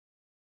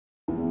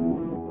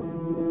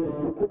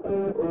Welcome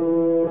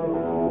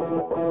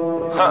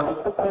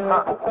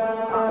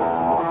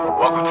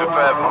to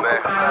forever, man.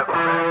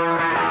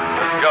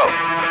 Let's go.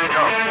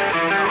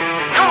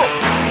 Come on.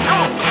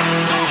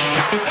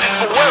 This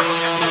forever.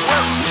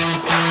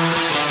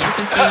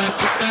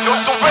 No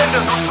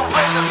surrender.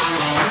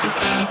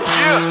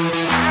 Yeah.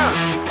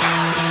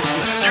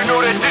 You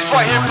know that this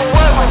right here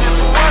forever.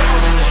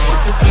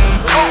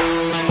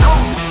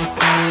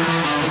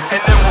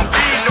 And there will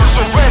be no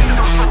surrender.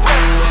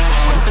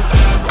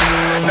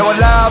 Now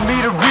allow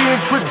me to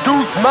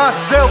reintroduce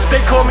myself.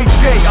 They call me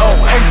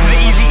J.O.N. to the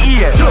easy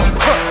E-N.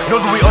 Know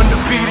that we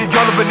undefeated.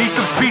 Y'all are beneath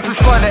them speeches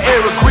trying to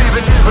air a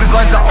grievance, but his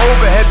lines are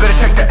overhead. Better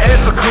check the air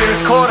for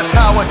clearance. Call the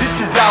tower,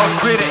 this is ours.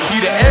 Clear the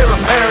heat, the air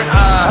apparent.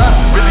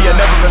 Really I've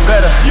never been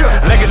better.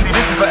 Legacy,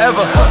 this is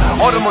forever.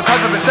 All the more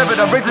times I've been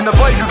severed. I'm raising the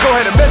bar, you can go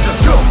ahead and measure.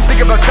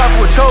 Think about time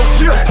for a toast.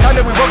 Time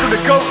that we welcome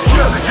to go.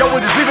 Yo, we're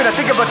just leaving. I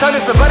think about time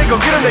that somebody go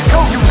get them their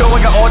coat. You know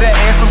I got all that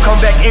anthem.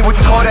 Come back in, what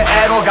you call that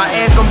add-on. Got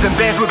anthems and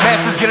bands with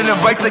masters. Getting them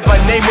right like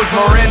my name was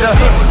Miranda.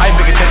 I ain't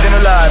bigger dead than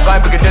alive.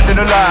 I ain't bigger dead than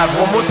alive.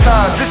 One more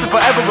time, this is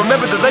forever.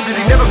 Remember the legend,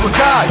 he never gon'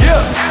 die.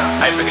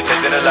 I ain't bigger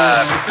dead than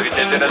alive. Bigger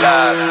dead than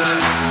alive.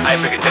 I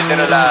ain't bigger dead than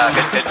alive.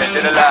 Dead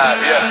than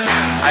alive.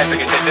 I ain't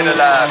bigger dead than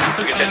alive.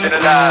 Bigger dead than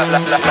alive.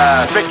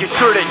 Just making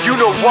sure that you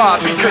know why,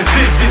 because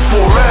this is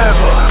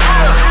forever.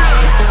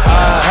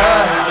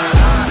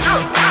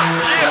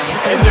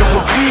 And there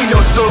will be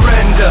no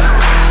surrender.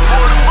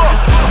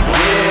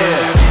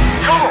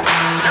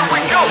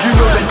 You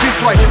know that this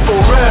right here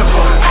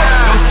forever.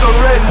 No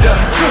surrender.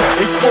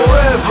 It's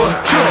forever.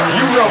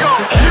 You know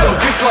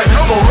this right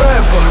here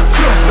forever.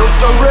 No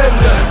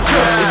surrender.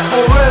 It's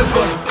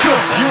forever.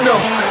 You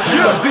know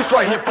this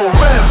right here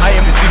forever. I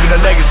am just leaving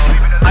a legacy.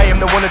 I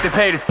am the one that they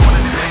paid us.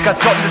 Got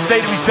something to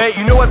say to me, say it.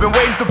 You know I've been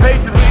waiting so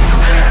patiently.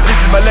 This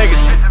is my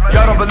legacy.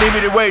 Y'all don't believe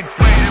me, then wait.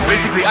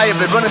 Basically, I have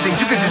been running things.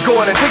 You can just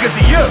go on and take a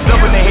seat. Love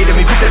when they hated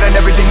me, put that on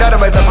everything. Not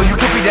on my level, you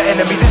can't be the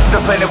enemy. This is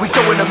the plan that we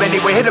showing them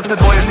anyway. Hit up the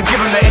lawyers and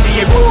give them the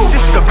NDA. Woo! This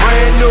is the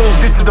brand new.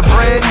 This is the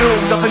brand new.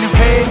 Nothing you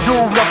can do,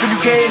 nothing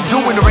you can't do.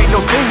 And there ain't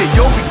no thing that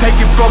you'll be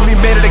taking from me.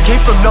 Man, that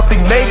came from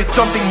nothing, made it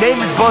something. Name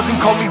is buzzing,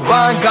 call me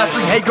Ryan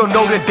Gosling. Hey, gon'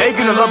 know that they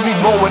gonna love me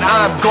more when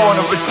I'm gone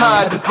or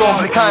retire the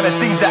throne. The kind of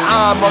things that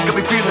I'm gonna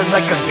be feeling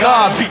like a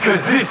god,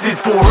 because this is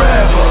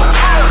forever.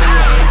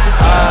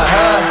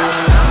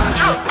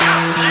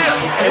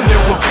 And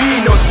there will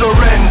be no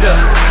surrender.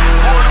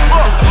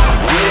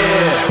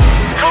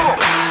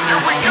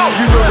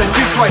 You know that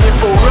this right here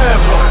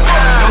forever.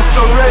 No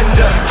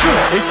surrender.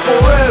 It's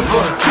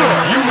forever.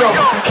 You know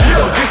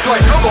this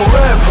right here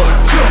forever.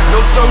 No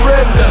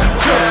surrender.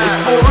 It's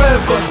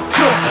forever.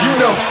 You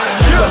know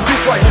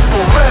this right here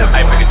forever.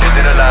 I ain't bigger dead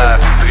than alive.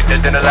 Bigger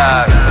dead than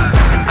alive.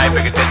 I ain't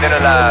bigger dead than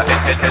alive.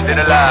 Dead than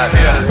alive.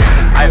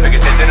 I ain't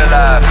bigger dead than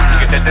alive.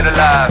 Bigger dead than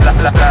alive.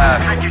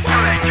 Making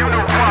sure that you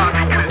know why,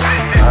 because this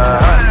is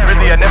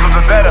really I never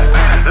been better.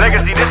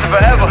 Legacy, this is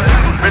forever.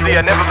 Really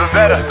I never been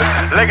better.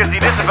 Legacy,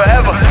 this is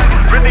forever.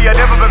 Really I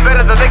never been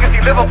better. The legacy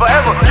live on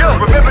forever.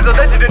 Remember the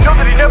legend and know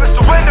that he never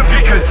surrendered,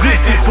 because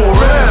this is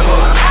forever.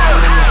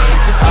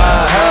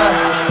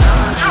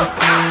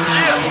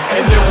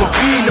 And there will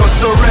be no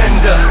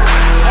surrender.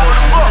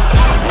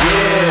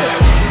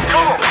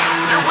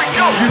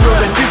 You know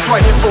that this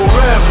right here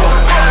forever.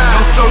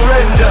 No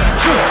surrender.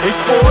 It's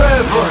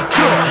forever.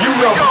 You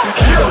know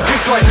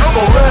this right here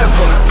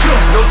forever.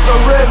 No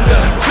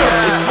surrender.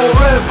 It's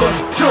forever.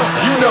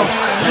 You know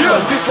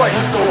this right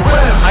here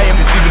forever. I am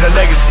just leaving a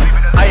legacy.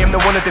 I am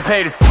the one that they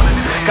paid us.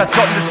 Got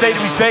something to say to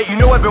me, say it. You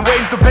know I've been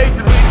waiting so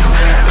patiently.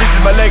 This is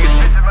my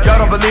legacy. Y'all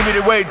don't believe me,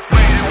 then wait.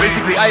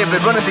 Basically, I have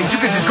been running things. You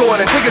can just go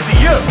on and take a seat.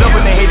 Love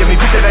when they hated me,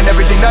 put that on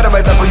everything. Not on my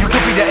level, you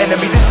can't be the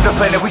enemy. This is the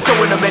plan that we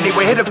showing them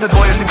anyway. Hit up the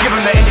lawyers and give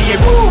them the NDA.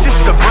 Woo! This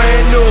is the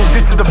brand new.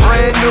 This is the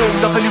brand new.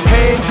 Nothing you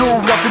can do,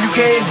 nothing you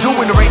can't do.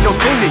 And there ain't no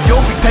thing that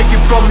you'll be taking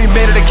from me.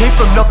 Man, that came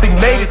from nothing,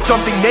 made it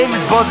something. Name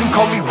is buzzing,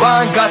 call me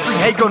Ryan Gosling.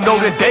 Hey, gon' know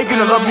that they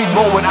gonna love me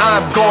more when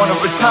I'm gone or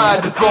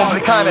retire the throne.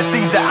 The kind of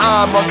things that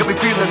I'm gonna be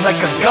feeling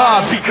like a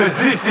god, because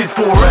this is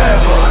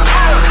forever.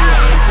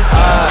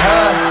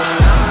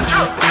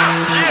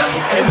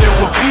 And there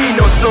will be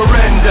no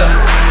surrender.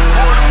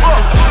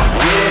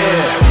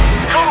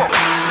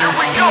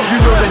 You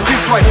know that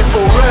this right here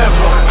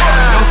forever.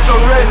 No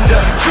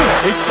surrender.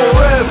 It's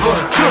forever.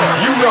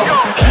 You know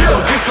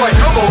this right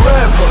here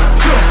forever.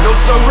 No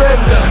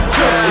surrender.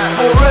 It's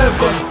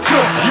forever.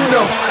 You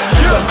know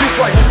this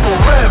right here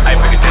forever. I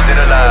ain't bigger dead than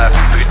alive.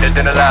 Bigger dead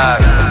than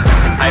alive.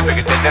 I ain't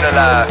bigger dead than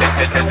alive.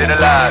 Dead than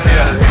alive.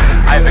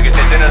 I ain't bigger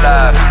dead than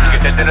alive.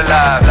 Bigger dead than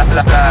alive.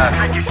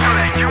 Making sure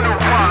that you know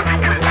why,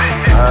 because this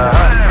is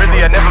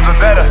really I never been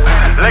better.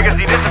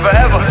 Legacy, this is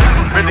forever.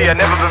 Really I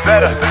never been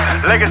better.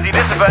 Legacy,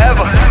 this is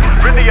forever.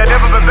 Really I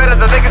never been better.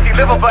 The legacy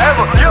live on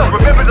forever.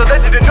 Remember the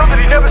legend and know that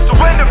he never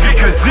surrendered,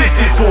 because this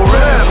is forever.